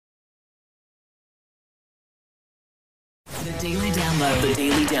The Daily Download. The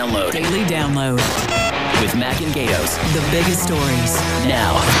Daily Download. Daily Download. With Mac and Gaydos. The biggest stories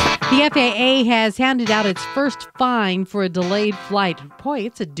now. The FAA has handed out its first fine for a delayed flight. Boy,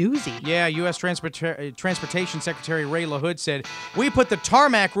 it's a doozy. Yeah, U.S. Transportation Secretary Ray LaHood said, "We put the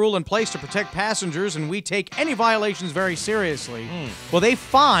tarmac rule in place to protect passengers, and we take any violations very seriously." Well, they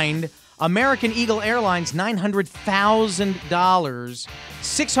fined American Eagle Airlines $900,000.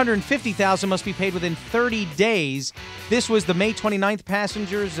 $650,000 must be paid within 30 days. This was the May 29th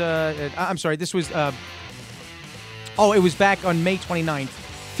passengers. I'm sorry, this was... it was back on May 29th.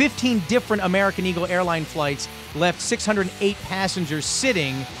 15 different American Eagle airline flights left 608 passengers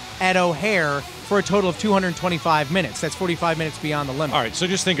sitting at O'Hare for a total of 225 minutes. That's 45 minutes beyond the limit. All right, so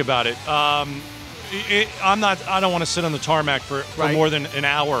just think about it. I don't want to sit on the tarmac for more than an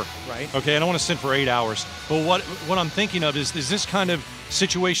hour. Right. Okay, I don't want to sit for 8 hours. But what I'm thinking of is this kind of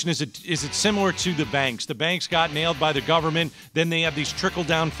situation, is it similar to the banks? The banks got nailed by the government, then they have these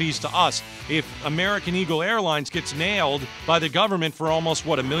trickle-down fees to us. If American Eagle Airlines gets nailed by the government for almost,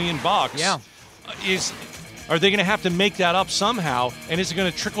 $1 million? Yeah. Are they going to have to make that up somehow? And is it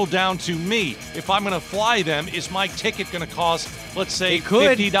going to trickle down to me? If I'm going to fly them, is my ticket going to cost, let's say,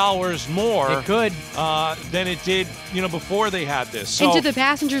 $50 more? It could. Than it did, before they had this. So, And do the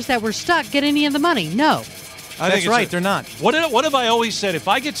passengers that were stuck get any of the money? No. That's right, they're not. What have I always said? If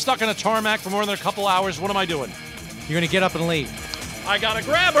I get stuck on a tarmac for more than a couple hours, what am I doing? You're going to get up and leave. I got to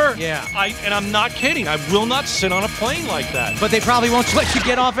grab her. Yeah. And I'm not kidding. I will not sit on a plane like that. But they probably won't let you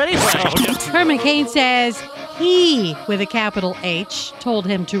get off anyway. Oh, yeah. Herman Cain says he, with a capital H, told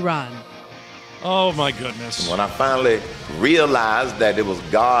him to run. Oh, my goodness. When I finally realized that it was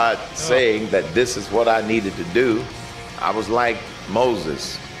God saying that this is what I needed to do, I was like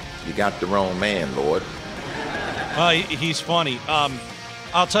Moses. You got the wrong man, Lord. He's funny.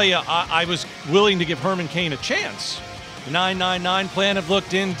 I'll tell you, I was willing to give Herman Cain a chance. The 999 plan I've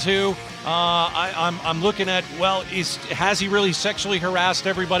looked into. I'm looking at, has he really sexually harassed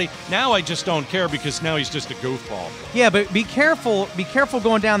everybody? Now I just don't care because now he's just a goofball. Yeah, but be careful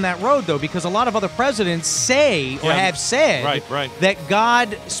going down that road, though, because a lot of other presidents say or have said that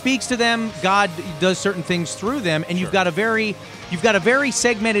God speaks to them, God does certain things through them, and you've got a very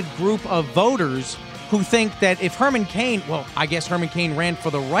segmented group of voters who think that if Herman Cain, I guess Herman Cain ran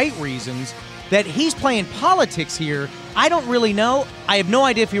for the right reasons, that he's playing politics here. I don't really know. I have no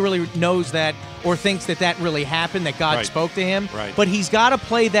idea if he really knows that or thinks that really happened, that God spoke to him. Right. But he's got to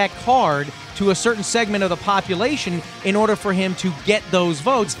play that card to a certain segment of the population in order for him to get those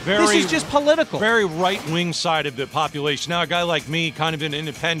votes. This is just political. Very right-wing side of the population. Now, a guy like me, kind of an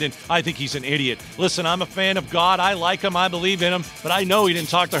independent, I think he's an idiot. Listen, I'm a fan of God. I like him. I believe in him. But I know he didn't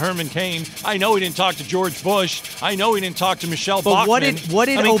talk to Herman Cain. I know he didn't talk to George Bush. I know he didn't talk to Michelle Bachmann. But what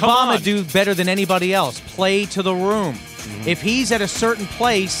did Obama do better than anybody else? Play to the room. Mm-hmm. If he's at a certain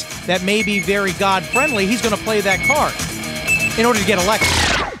place that may be very God-friendly, he's going to play that card in order to get elected.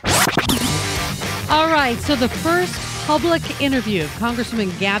 All right, so the first public interview of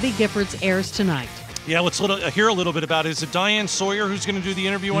Congresswoman Gabby Giffords airs tonight. Yeah, let's hear a little bit about it. Is it Diane Sawyer who's going to do the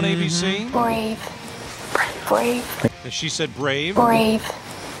interview on ABC? Brave. She said brave. Brave.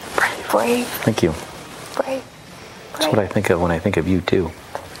 Thank you. Brave. That's what I think of when I think of you, too.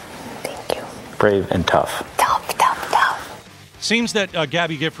 Thank you. Brave and tough. Tough. Seems that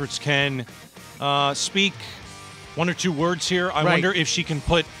Gabby Giffords can speak one or two words here. I wonder if she can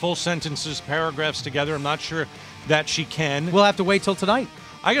put full sentences, paragraphs together. I'm not sure that she can. We'll have to wait till tonight.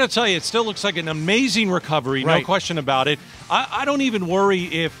 I got to tell you, it still looks like an amazing recovery, no question about it. I don't even worry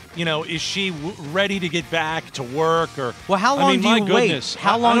if, is she ready to get back to work or... Well, how long do you wait?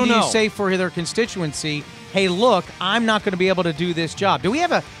 How long do you know. say for their constituency, hey, look, I'm not going to be able to do this job? Do we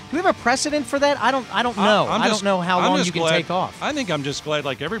have a precedent for that? I don't know. I don't know how long you can take off. I think I'm just glad,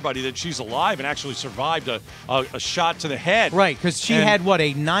 like everybody, that she's alive and actually survived a shot to the head. Right, because she had, a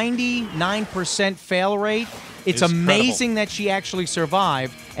 99% fail rate? It's amazing that she actually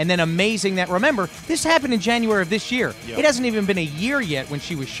survived, and then amazing that, remember, this happened in January of this year. Yep. It hasn't even been a year yet when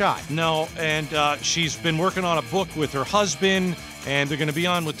she was shot. No, and she's been working on a book with her husband, and they're going to be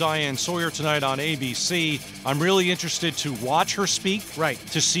on with Diane Sawyer tonight on ABC. I'm really interested to watch her speak,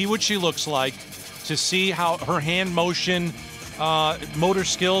 to see what she looks like, to see how her hand motion, motor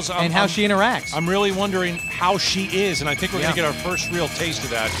skills. And how she interacts. I'm really wondering how she is, and I think we're going to get our first real taste of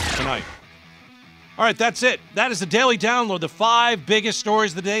that tonight. All right, that's it. That is the Daily Download, the 5 biggest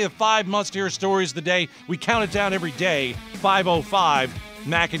stories of the day, the 5 must-hear stories of the day. We count it down every day, 5:05,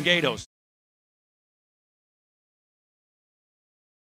 Mac and Gaydos.